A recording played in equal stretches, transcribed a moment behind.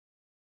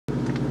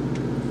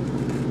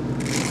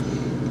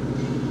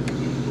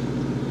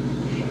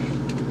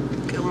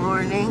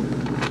morning.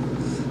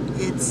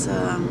 It's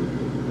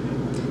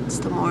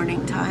the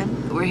morning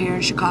time. We're here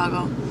in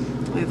Chicago.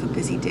 We have a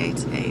busy day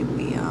today.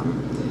 We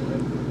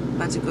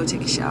about to go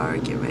take a shower,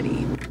 get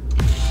ready.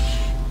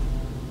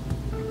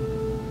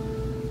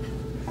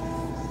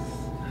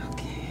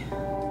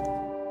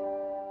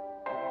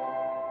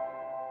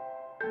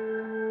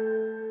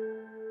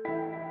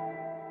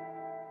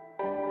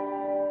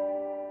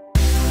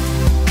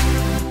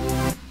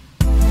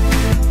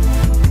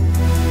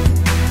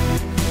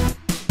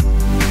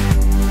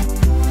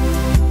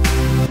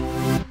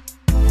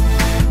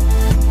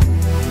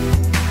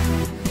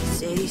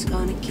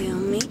 Gonna kill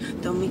me,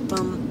 throw me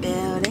from a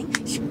building,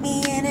 shoot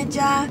me in a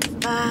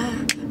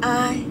drive-by.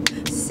 I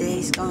say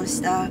he's gonna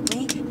stop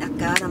me,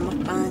 knock out on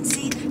my front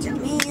seat,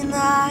 shot me in the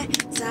eye,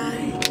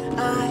 side,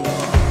 eye.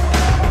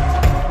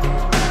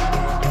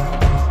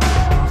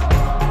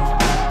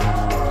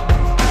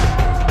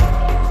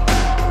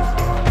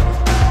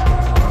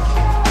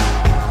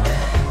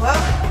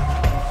 Well,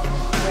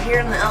 we're here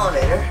in the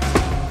elevator.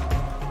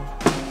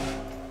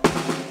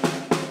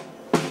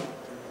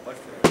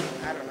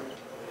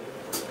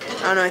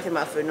 I don't know anything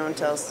about food. No one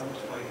tells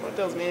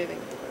me anything.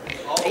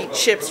 I eat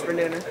chips for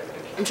dinner.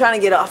 I'm trying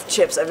to get off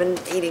chips. I've been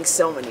eating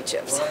so many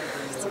chips.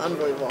 It's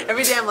unbelievable.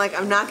 Every day I'm like,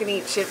 I'm not gonna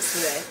eat chips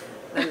today.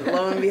 And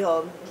lo and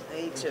behold, I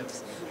eat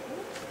chips.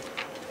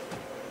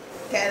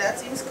 Okay, that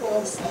seems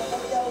cool.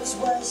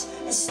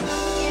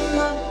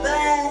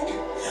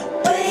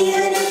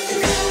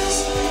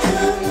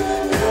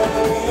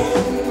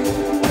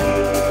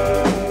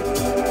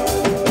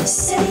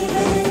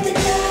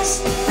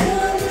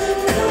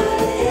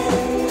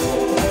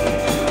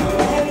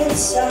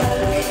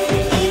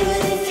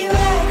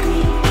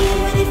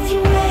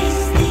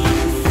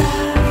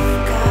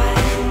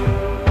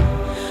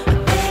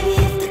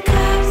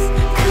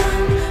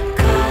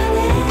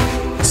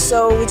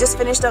 So we just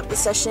finished up the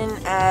session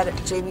at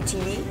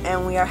JBTV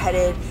and we are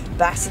headed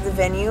back to the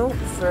venue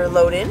for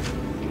load-in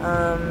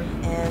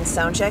and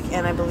sound check,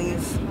 and I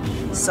believe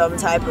some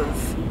type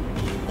of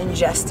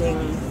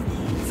ingesting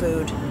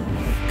food.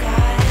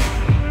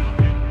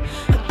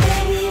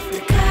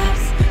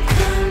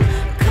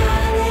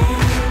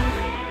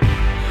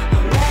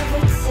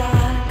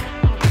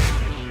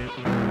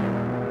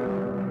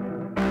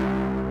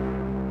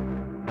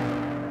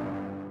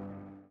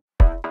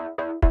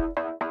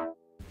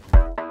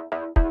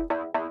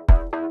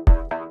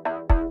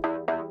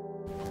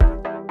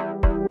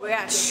 We're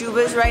at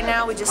Schubas right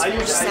now. We just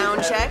finished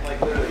sound check.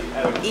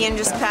 Ian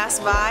just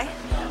passed by.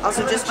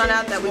 Also just found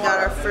out that we got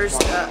our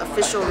first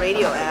official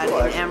radio ad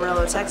in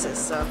Amarillo, Texas.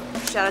 So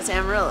shout out to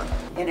Amarillo.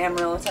 In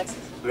Amarillo, Texas.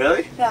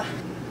 Really? Yeah.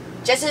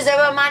 Just as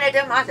a reminder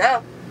to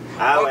myself.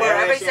 Over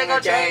every single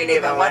chain,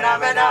 even when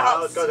I'm in a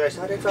house.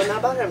 Started from the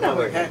bottom, now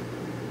we're here.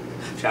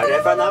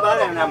 Started from the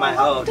bottom, now my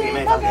whole team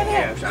is fucking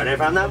here. Started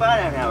from the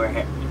bottom, now we're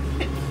here.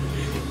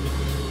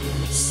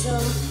 So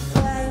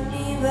find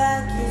me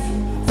back if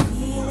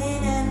you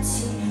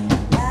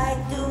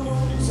like the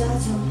wounds I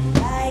don't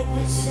like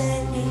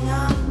pretending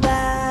I'm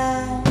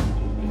bad.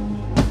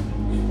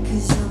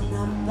 'Cause I'm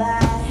not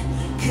bad.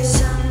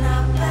 'Cause I'm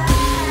not bad.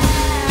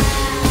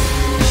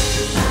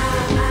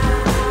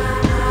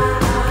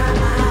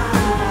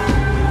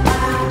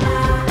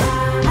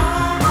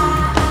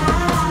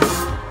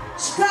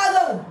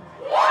 Chicago!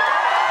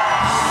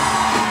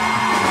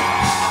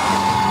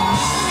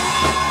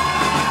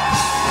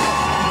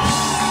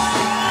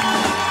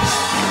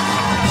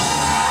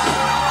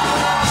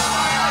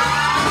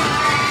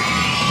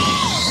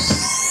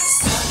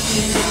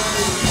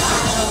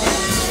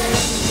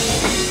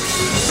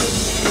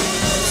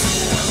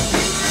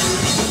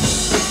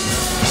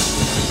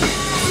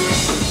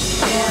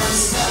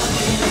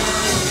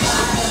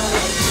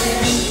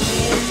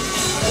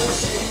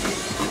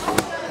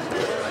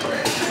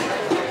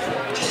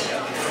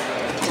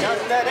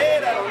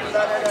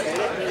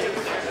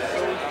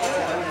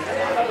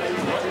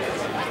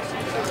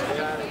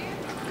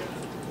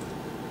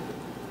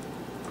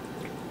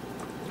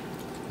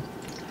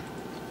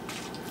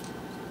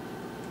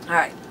 All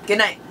right. Good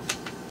night.